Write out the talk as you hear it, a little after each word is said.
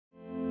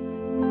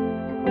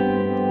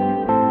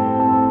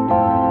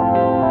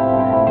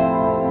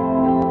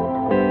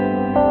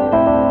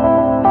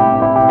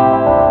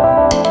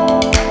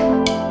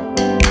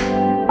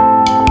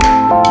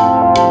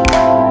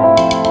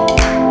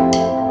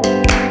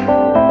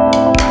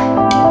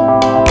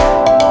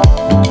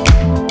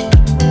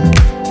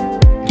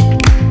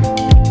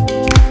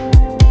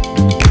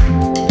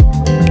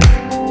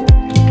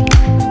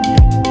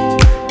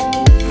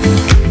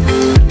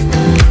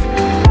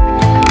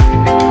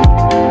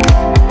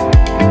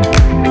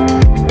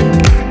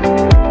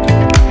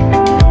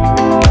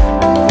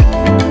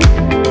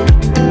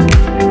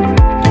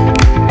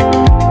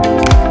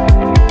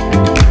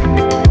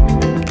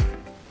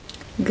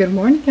Good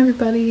morning,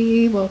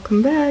 everybody.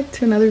 Welcome back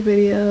to another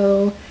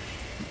video.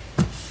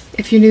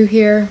 If you're new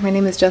here, my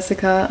name is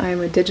Jessica. I'm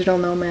a digital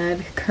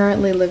nomad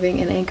currently living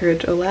in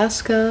Anchorage,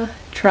 Alaska,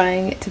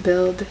 trying to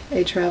build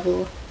a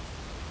travel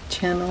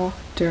channel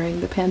during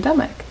the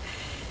pandemic.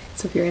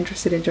 So if you're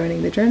interested in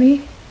joining the journey,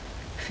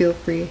 feel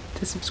free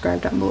to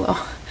subscribe down below.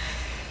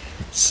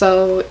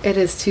 So it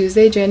is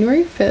Tuesday,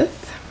 January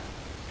 5th,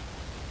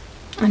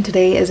 and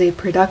today is a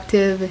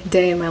productive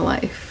day in my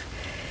life.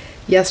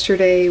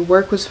 Yesterday,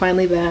 work was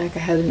finally back. I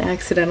had an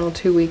accidental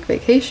 2-week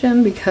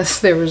vacation because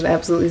there was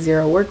absolutely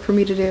zero work for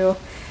me to do.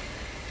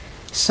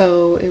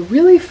 So it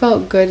really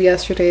felt good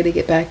yesterday to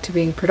get back to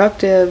being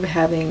productive,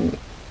 having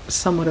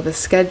somewhat of a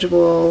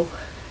schedule,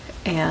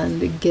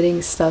 and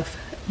getting stuff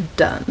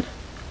done.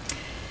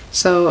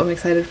 So I'm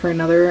excited for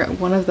another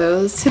one of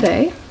those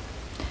today.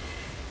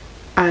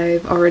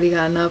 I've already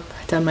gotten up,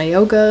 done my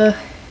yoga,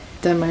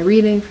 done my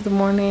reading for the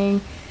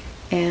morning,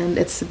 and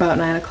it's about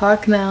 9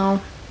 o'clock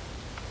now.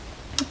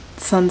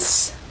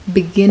 Sun's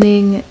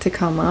beginning to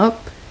come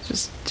up,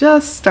 just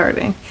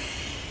starting,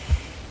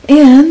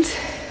 and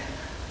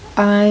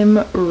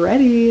I'm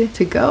ready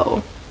to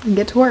go and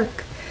get to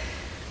work.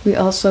 We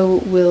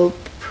also will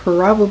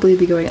probably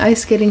be going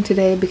ice skating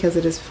today because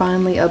it is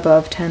finally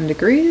above 10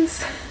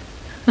 degrees,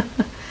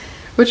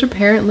 which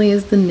apparently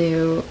is the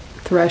new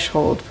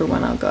threshold for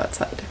when I'll go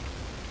outside.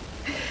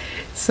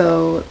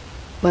 So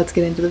let's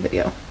get into the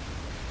video.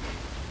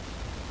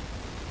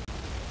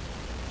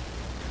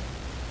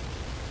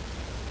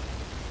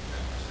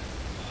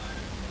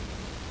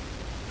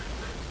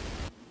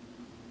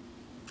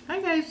 Hi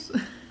guys,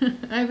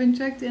 I haven't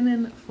checked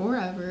in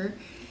forever.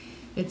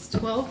 It's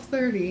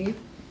 12:30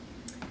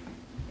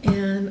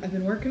 and I've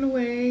been working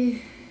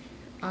away.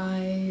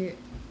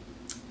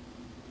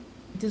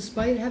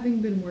 Despite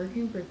having been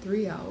working for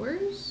 3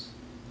 hours,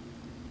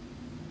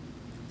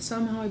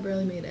 somehow I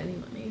barely made any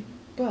money.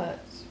 But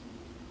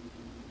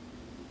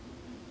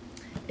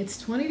it's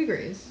 20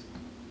 degrees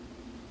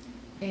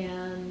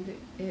and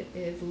it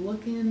is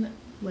looking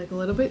like a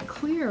little bit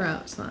clear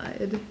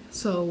outside,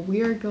 so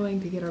we are going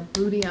to get our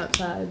booty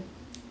outside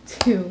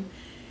to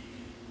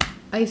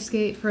ice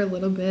skate for a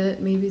little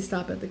bit, maybe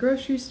stop at the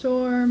grocery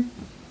store,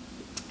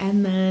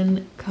 and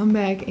then come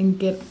back and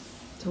get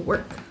to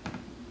work.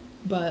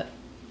 But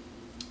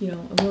you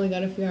know, I've only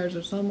got a few hours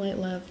of sunlight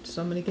left,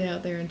 so I'm gonna get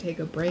out there and take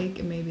a break,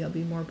 and maybe I'll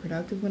be more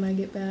productive when I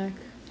get back.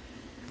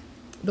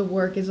 The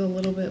work is a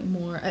little bit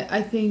more,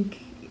 I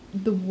think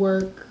the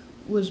work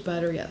was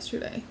better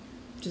yesterday,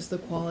 just the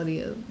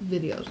quality of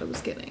videos I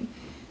was getting.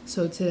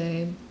 So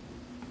today,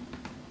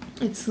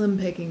 it's slim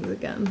pickings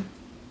again.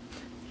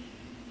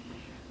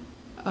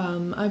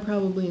 I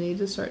probably need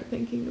to start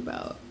thinking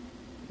about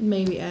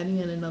maybe adding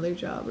in another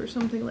job or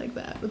something like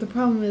that. But the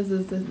problem is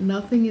that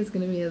nothing is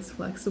going to be as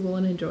flexible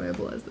and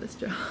enjoyable as this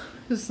job.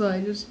 So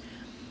I just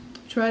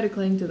try to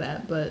cling to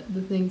that, but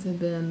the things have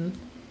been,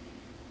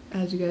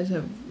 as you guys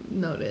have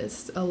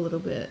noticed, a little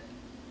bit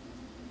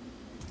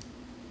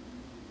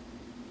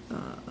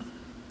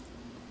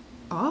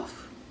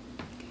off.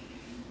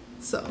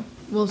 So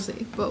we'll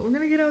see, but we're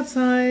gonna get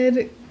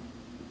outside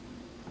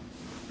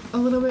a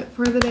little bit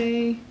for the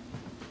day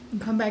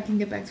and come back and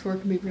get back to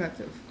work and be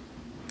productive.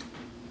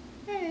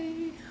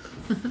 Hey.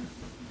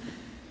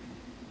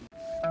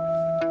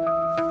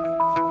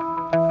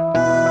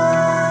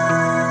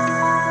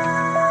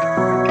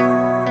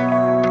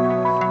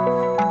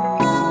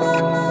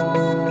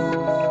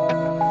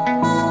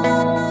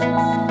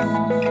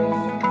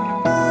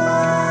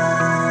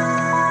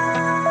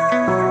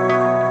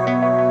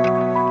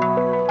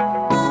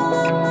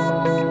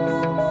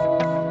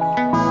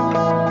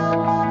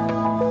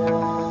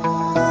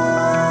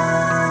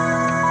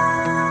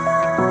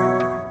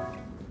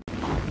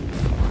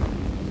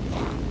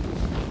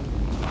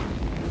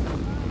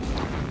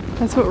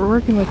 That's what we're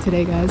working with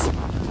today, guys.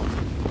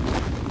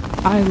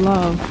 I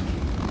love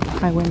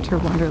my winter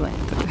wonderland.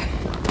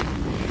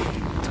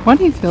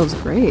 20 feels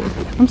great.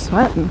 I'm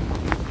sweating.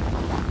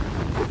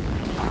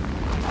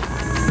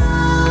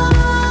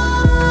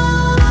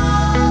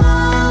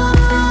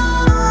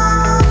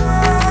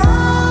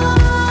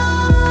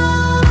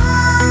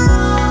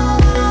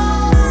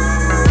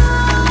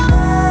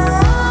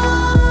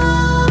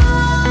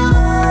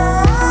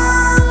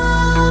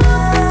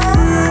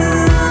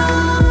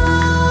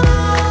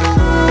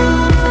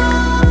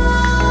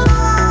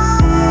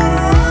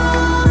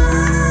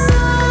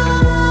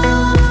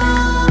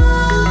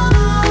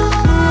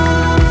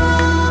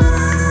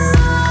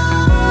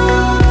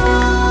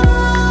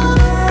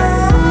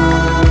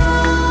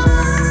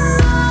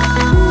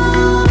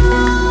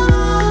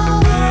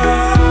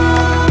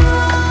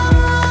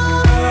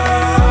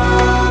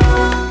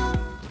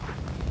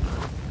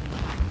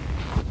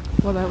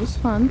 Well, that was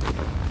fun.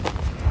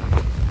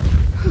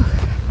 Whew,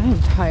 I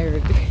am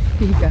tired,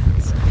 you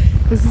guys.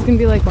 This is gonna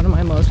be like one of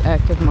my most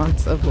active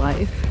months of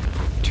life,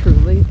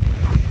 truly,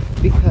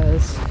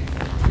 because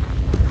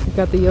I've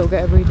got the yoga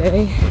every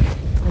day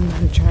and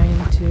then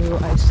trying to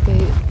ice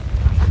skate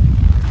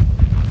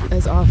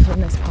as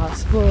often as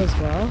possible as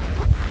well.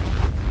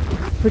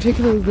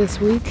 particularly this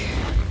week.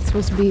 It's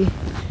supposed to be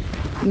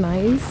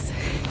nice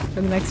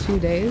for the next few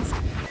days.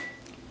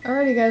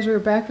 Alrighty guys, we're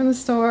back from the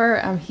store.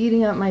 I'm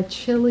heating up my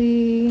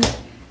chili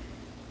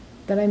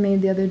that I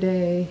made the other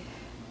day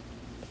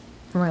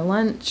for my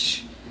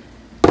lunch.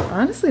 I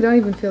honestly don't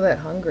even feel that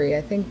hungry.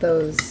 I think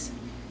those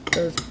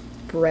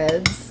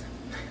breads,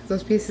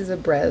 those pieces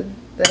of bread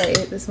that I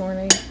ate this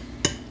morning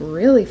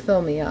really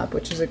fill me up,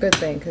 which is a good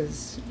thing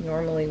because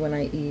normally when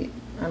I eat,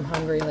 I'm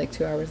hungry like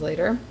 2 hours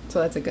later.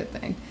 So that's a good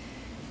thing.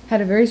 Had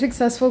a very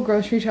successful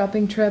grocery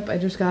shopping trip. I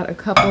just got a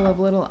couple of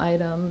little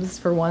items.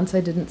 For once, I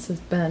didn't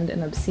spend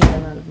an obscene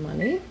amount of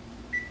money,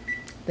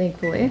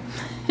 thankfully.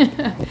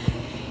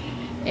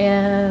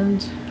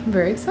 And I'm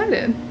very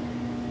excited.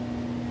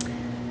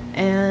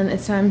 And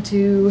it's time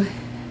to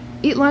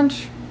eat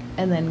lunch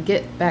and then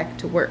get back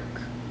to work.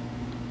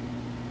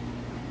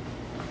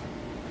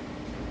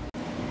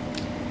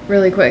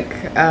 Really quick,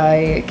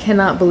 I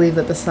cannot believe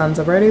that the sun's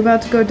already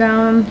about to go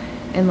down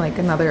in like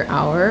another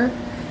hour.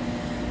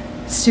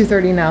 It's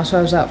 2:30 now, so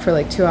I was out for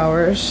like 2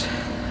 hours,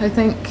 I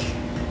think.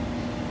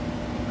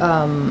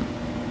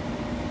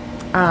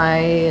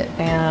 I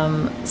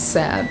am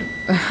sad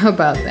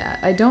about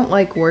that. I don't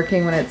like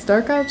working when it's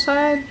dark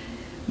outside,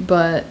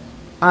 but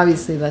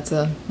obviously that's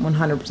a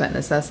 100%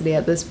 necessity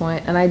at this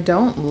point. And I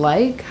don't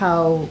like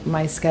how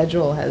my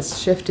schedule has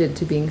shifted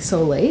to being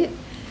so late,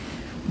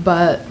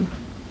 but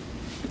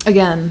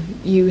again,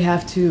 you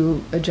have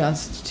to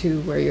adjust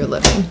to where you're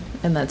living,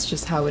 and that's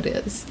just how it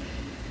is,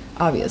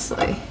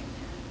 obviously.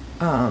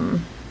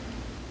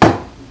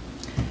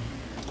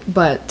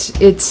 But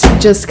it's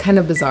just kind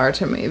of bizarre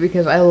to me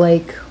because I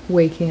like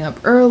waking up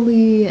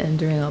early and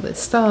doing all this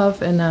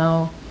stuff, and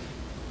now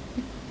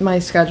my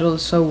schedule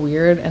is so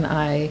weird and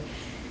I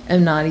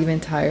am not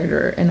even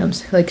tired, and I'm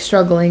like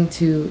struggling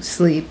to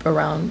sleep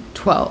around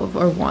 12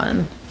 or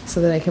 1 so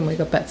that I can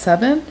wake up at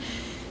 7,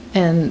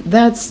 and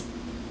that's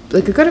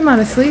like a good amount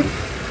of sleep,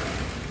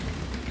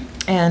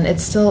 and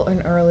it's still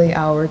an early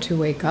hour to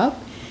wake up.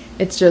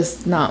 It's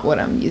just not what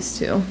I'm used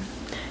to.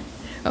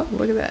 Oh,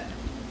 look at that.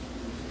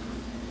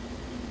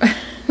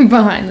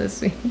 Behind the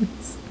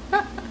scenes.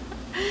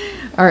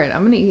 Alright,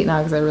 I'm gonna eat now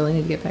because I really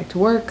need to get back to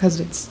work because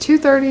it's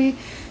 2:30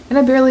 and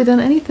I've barely done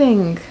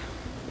anything.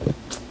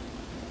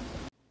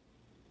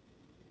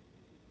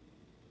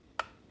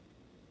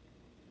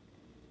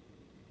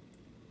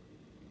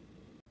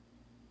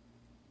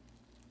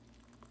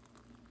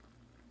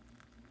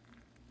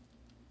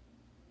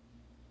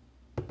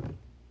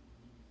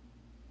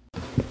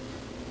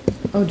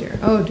 Oh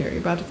dear, you're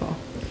about to fall.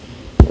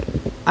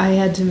 I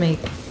had to make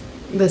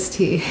this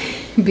tea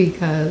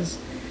because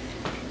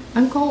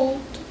I'm cold,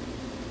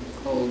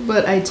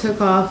 but I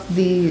took off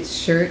the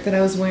shirt that I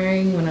was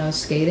wearing when I was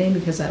skating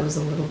because I was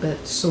a little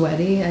bit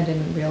sweaty. I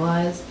didn't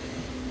realize,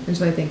 and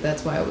so I think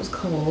that's why I was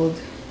cold.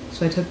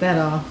 So I took that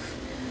off.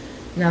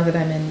 Now that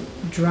I'm in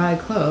dry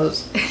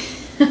clothes,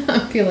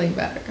 I'm feeling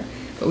better.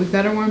 But we've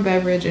got a warm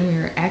beverage and we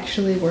are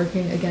actually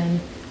working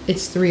again.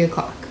 It's 3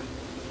 o'clock.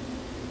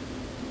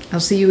 I'll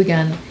see you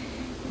again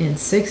in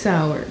 6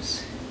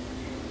 hours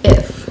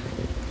if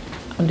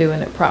I'm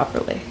doing it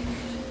properly.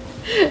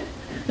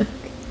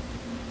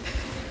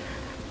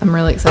 I'm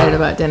really excited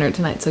about dinner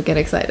tonight, so get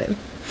excited.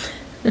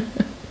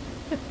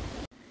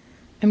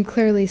 I'm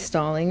clearly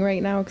stalling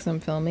right now because I'm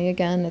filming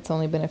again. It's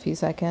only been a few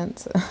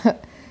seconds.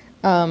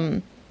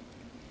 I'm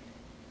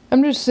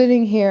just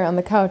sitting here on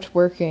the couch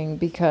working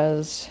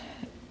because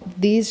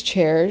these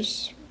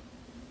chairs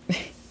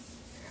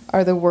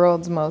are the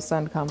world's most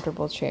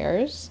uncomfortable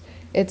chairs.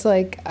 It's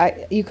like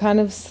you kind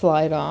of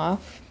slide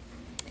off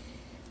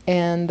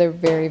and they're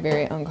very,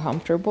 very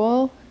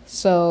uncomfortable.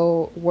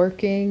 So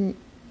working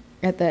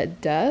at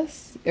that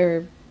desk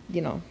or,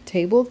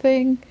 table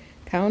thing,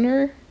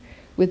 counter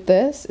with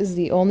this is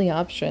the only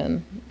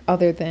option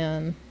other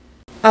than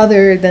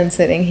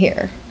sitting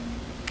here.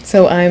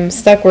 So I'm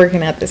stuck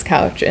working at this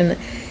couch, and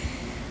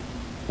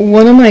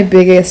one of my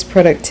biggest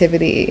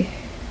productivity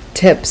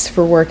tips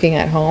for working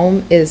at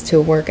home is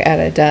to work at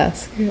a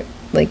desk.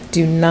 Like,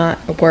 do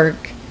not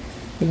work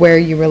where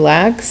you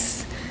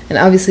relax. And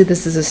obviously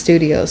this is a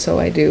studio, so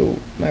I do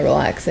my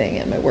relaxing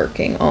and my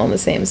working all in the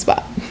same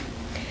spot.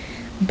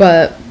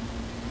 But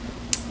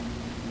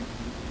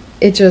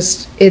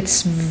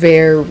it's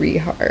very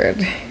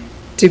hard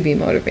to be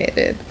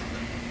motivated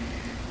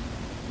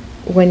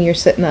when you're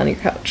sitting on your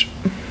couch.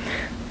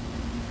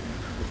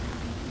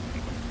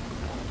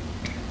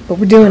 But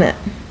we're doing it.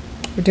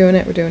 We're doing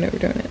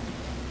it.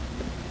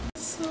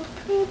 So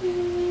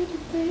pretty to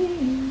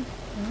be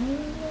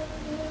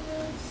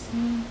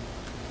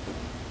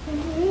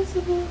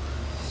invisible.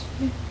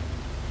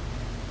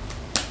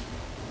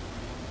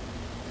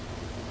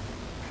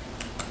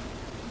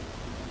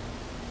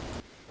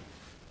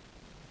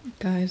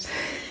 Guys,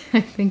 I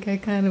think I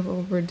kind of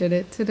overdid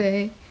it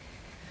today.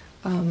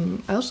 I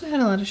also had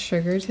a lot of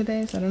sugar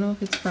today, so I don't know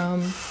if it's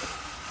from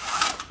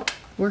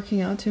working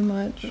out too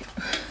much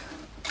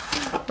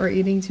or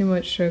eating too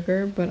much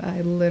sugar, but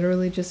I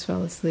literally just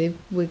fell asleep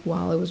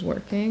while I was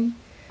working,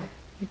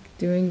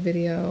 doing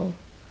video,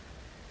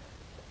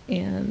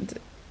 and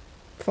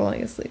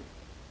falling asleep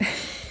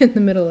in the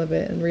middle of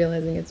it and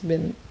realizing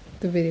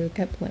the video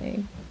kept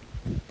playing.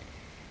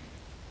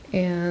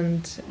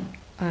 And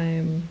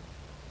I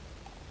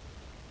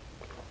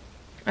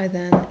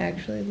then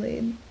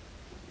actually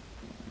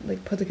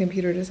put the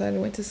computer aside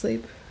and went to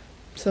sleep.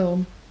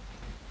 So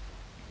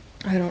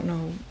I don't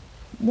know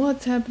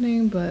what's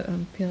happening, but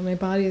my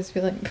body is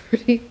feeling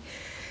pretty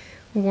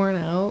worn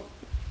out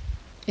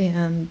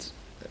and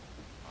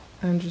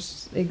I'm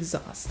just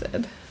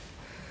exhausted.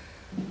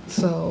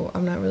 So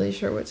I'm not really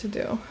sure what to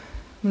do.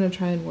 I'm gonna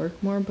try and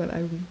work more, but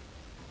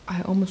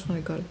I almost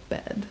want to go to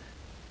bed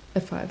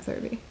at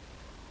 5:30.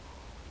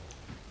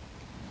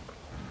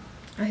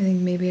 I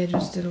think maybe I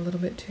just did a little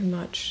bit too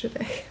much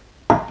today.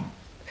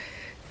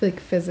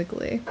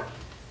 Physically.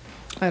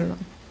 I don't know.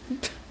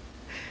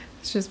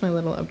 It's just my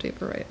little update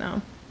for right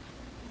now.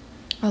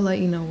 I'll let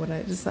you know what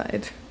I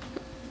decide.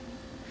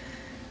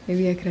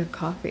 Maybe I could have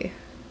coffee.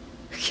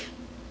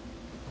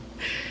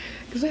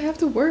 Because I have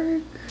to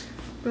work.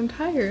 But I'm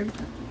tired.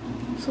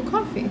 So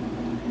coffee,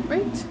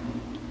 right?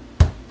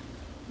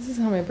 This is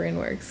how my brain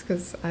works,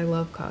 because I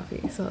love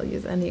coffee, so I'll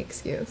use any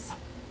excuse.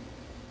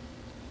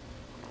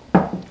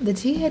 The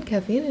tea had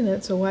caffeine in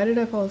it, so why did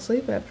I fall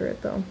asleep after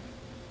it, though?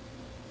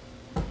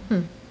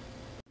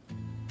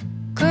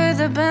 Could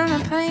have been a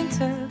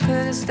painter,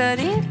 could have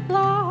studied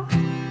law.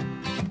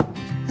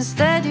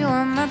 Instead you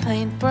were my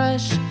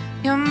paintbrush,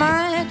 you're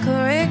my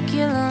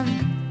curriculum.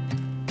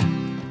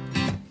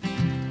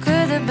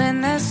 Could have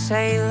been a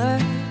sailor,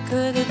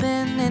 could have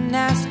been an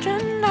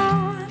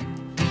astronaut.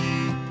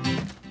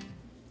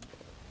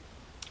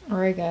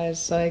 Alright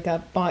guys, so I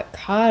bought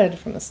cod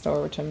from the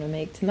store, which I'm going to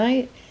make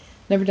tonight.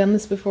 Never done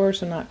this before,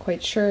 so I'm not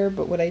quite sure,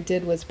 but what I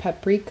did was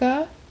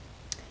paprika,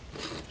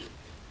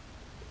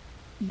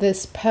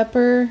 this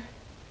pepper,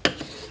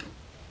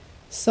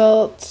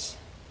 salt,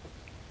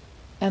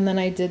 and then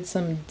I did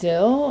some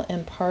dill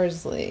and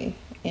parsley,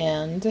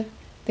 and I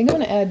think I'm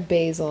going to add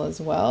basil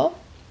as well.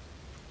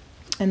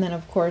 And then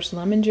of course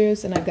lemon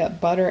juice, and I've got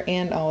butter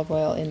and olive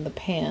oil in the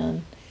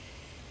pan.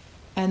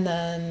 And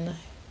then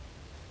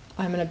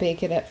I'm going to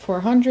bake it at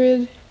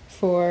 400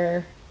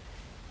 for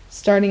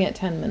starting at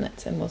 10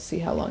 minutes, and we'll see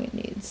how long it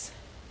needs.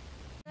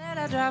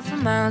 I drive for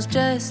miles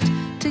just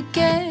to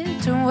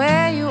get to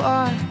where you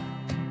are.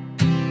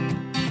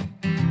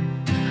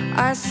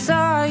 I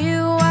saw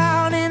you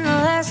out in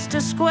Leicester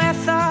Square,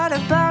 thought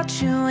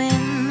about you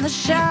in the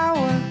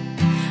shower.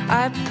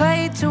 I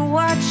paid to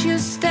watch you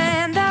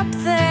stand up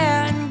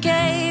there and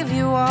gave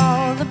you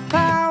all the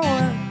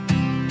power.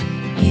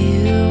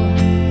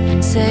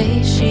 You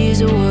say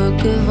she's a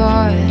work of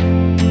art.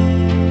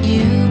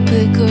 You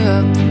pick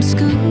her up from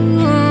school,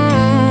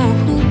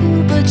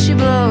 but she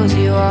blows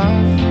you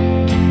off.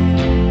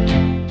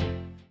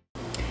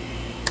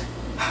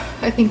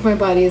 I think my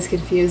body is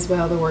confused by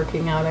all the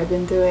working out I've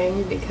been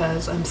doing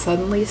because I'm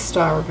suddenly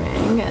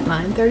starving at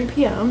 9:30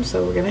 p.m.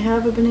 So we're gonna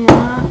have a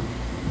banana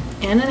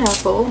and an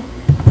apple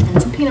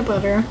and some peanut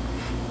butter.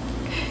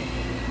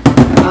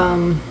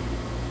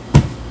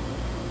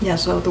 Yeah,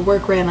 so the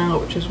work ran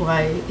out, which is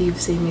why you've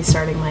seen me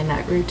starting my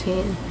night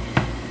routine.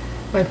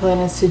 My plan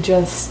is to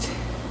just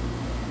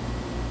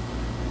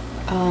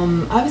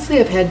obviously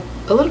I've had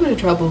a little bit of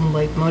trouble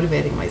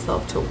motivating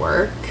myself to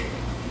work.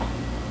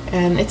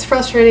 And it's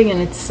frustrating,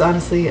 and it's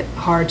honestly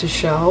hard to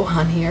show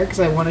on here because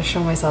I want to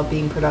show myself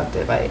being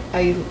productive. I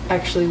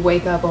actually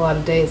wake up a lot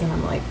of days and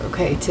I'm like,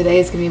 okay, today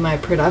is going to be my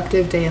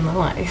productive day in the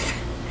life.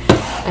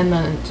 And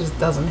then it just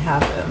doesn't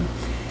happen.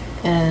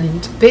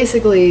 And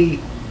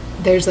basically,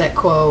 there's that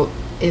quote,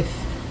 if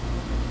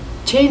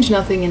change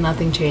nothing and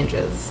nothing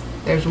changes.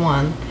 There's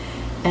one.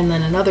 And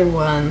then another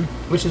one,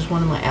 which is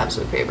one of my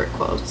absolute favorite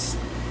quotes,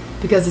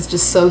 because it's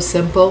just so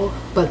simple,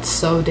 but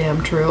so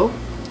damn true.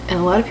 And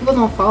a lot of people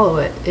don't follow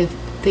it. If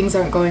things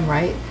aren't going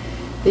right,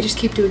 they just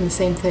keep doing the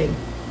same thing.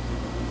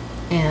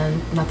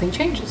 And nothing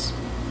changes.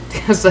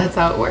 Because that's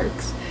how it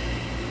works.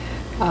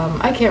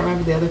 I can't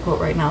remember the other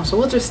quote right now, so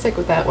we'll just stick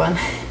with that one.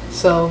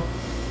 So,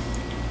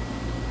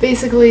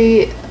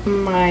 basically,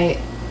 my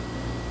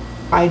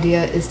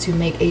idea is to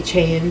make a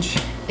change.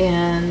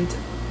 And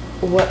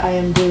what I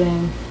am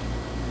doing,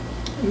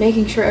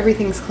 making sure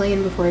everything's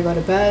clean before I go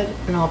to bed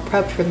and all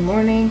prepped for the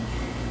morning.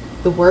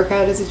 The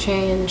workout is a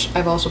change.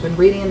 I've also been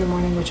reading in the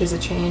morning, which is a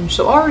change.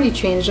 So already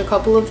changed a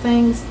couple of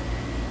things,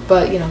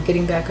 but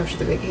getting back after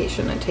the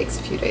vacation, it takes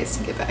a few days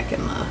to get back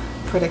in the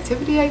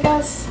productivity, I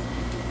guess.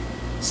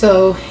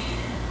 So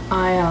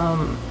I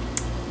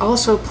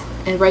also,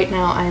 and right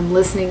now I'm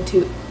listening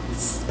to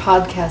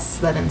podcasts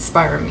that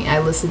inspire me.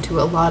 I listen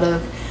to a lot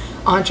of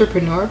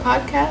entrepreneur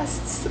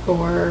podcasts, a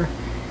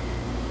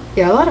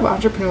lot of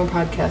entrepreneur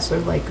podcasts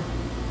are like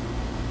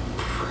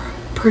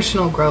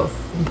personal growth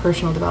and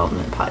personal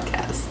development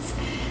podcasts.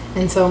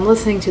 And so I'm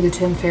listening to the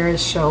Tim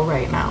Ferriss show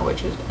right now,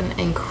 which is an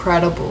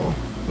incredible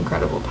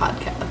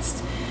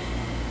podcast.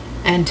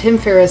 And Tim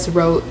Ferriss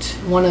wrote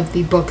one of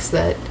the books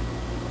that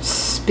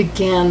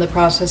began the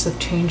process of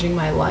changing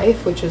my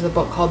life, which is a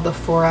book called The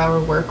 4-Hour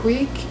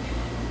Workweek.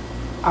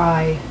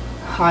 I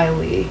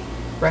highly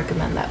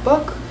recommend that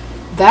book.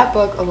 That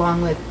book,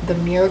 along with The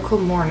Miracle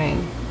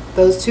Morning,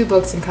 those two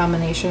books in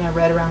combination I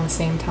read around the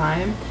same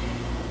time,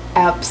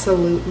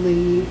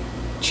 absolutely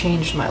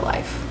changed my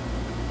life.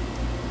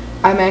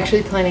 I'm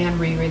actually planning on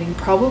rereading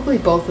probably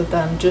both of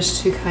them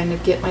just to kind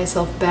of get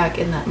myself back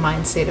in that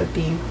mind state of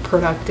being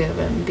productive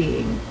and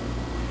being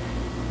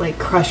like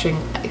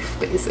crushing life,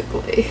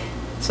 basically.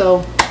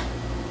 So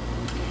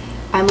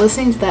I'm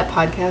listening to that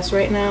podcast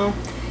right now,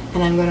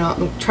 and I'm going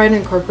to try to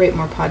incorporate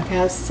more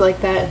podcasts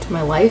like that into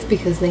my life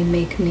because they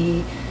make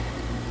me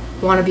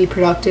want to be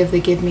productive.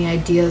 They give me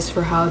ideas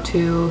for how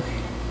to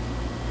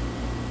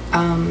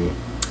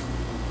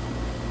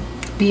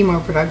be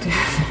more productive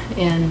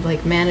and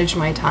like manage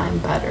my time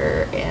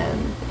better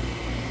and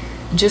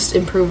just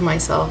improve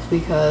myself,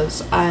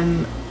 because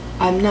I'm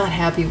not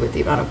happy with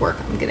the amount of work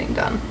I'm getting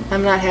done.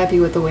 I'm not happy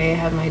with the way I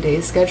have my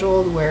days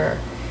scheduled, where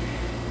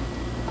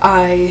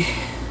I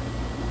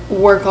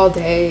work all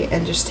day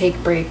and just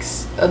take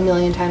breaks a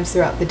million times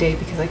throughout the day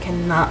because I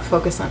cannot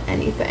focus on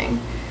anything.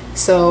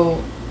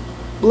 So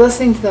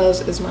listening to those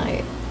is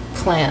my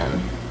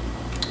plan,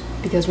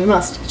 because we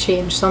must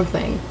change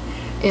something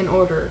in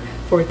order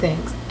for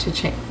things to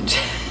change.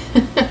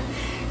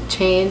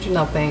 Change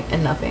nothing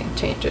and nothing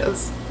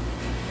changes.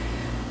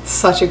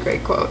 Such a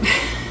great quote.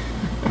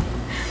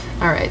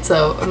 Alright,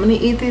 so I'm gonna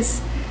eat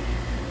this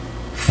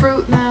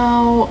fruit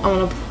now. I'm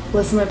gonna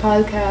listen to my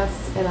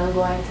podcasts, and I'm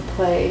going to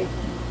play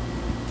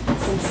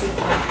some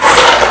sequence.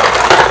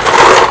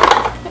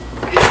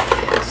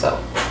 So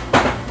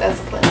that's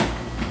the plan.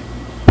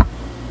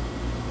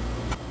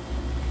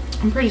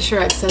 I'm pretty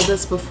sure I've said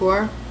this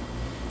before,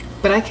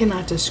 but I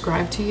cannot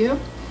describe to you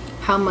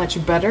how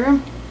much better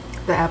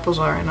the apples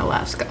are in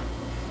Alaska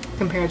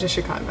compared to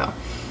Chicago.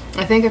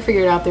 I think I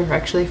figured out they're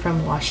actually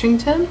from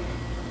Washington.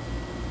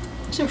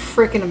 These are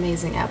freaking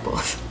amazing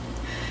apples.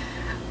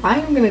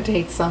 I'm gonna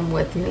take some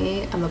with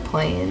me on the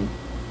plane,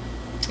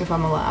 if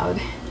I'm allowed,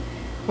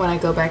 when I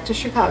go back to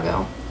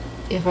Chicago.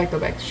 If I go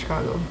back to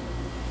Chicago,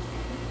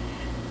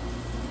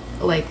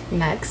 like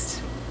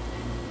next,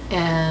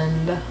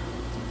 and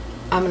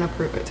I'm gonna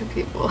prove it to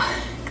people,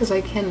 because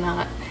I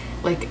cannot,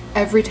 like,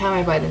 every time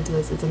I bite into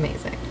this, it's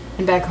amazing.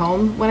 And back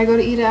home, when I go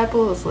to eat an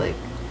apple, it's like,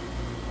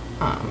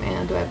 oh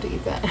man, do I have to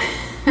eat that?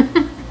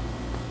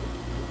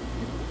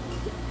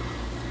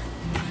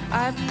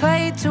 I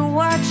paid to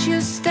watch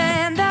you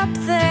stand up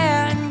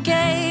there and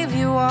gave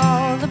you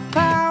all the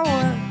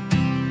power.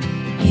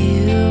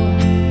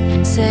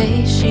 You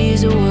say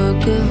she's a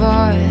work of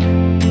art.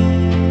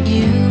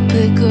 You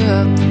pick her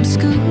up from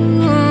school,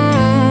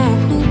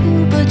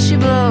 but she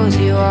blows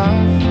you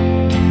off.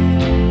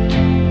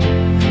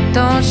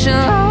 Don't you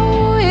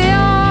know you're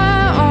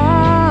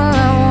all I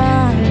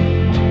want?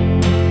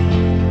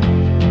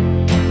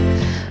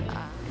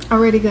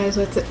 Alrighty guys,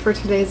 that's it for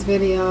today's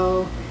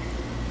video.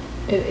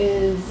 It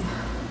is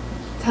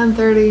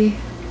 10:30.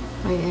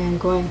 I am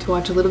going to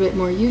watch a little bit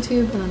more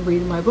YouTube and then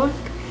read my book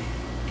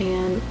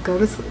and go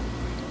to sleep.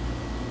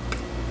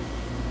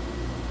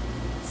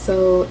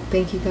 So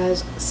thank you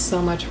guys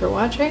so much for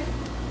watching,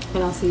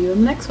 and I'll see you in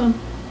the next one.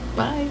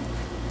 Bye.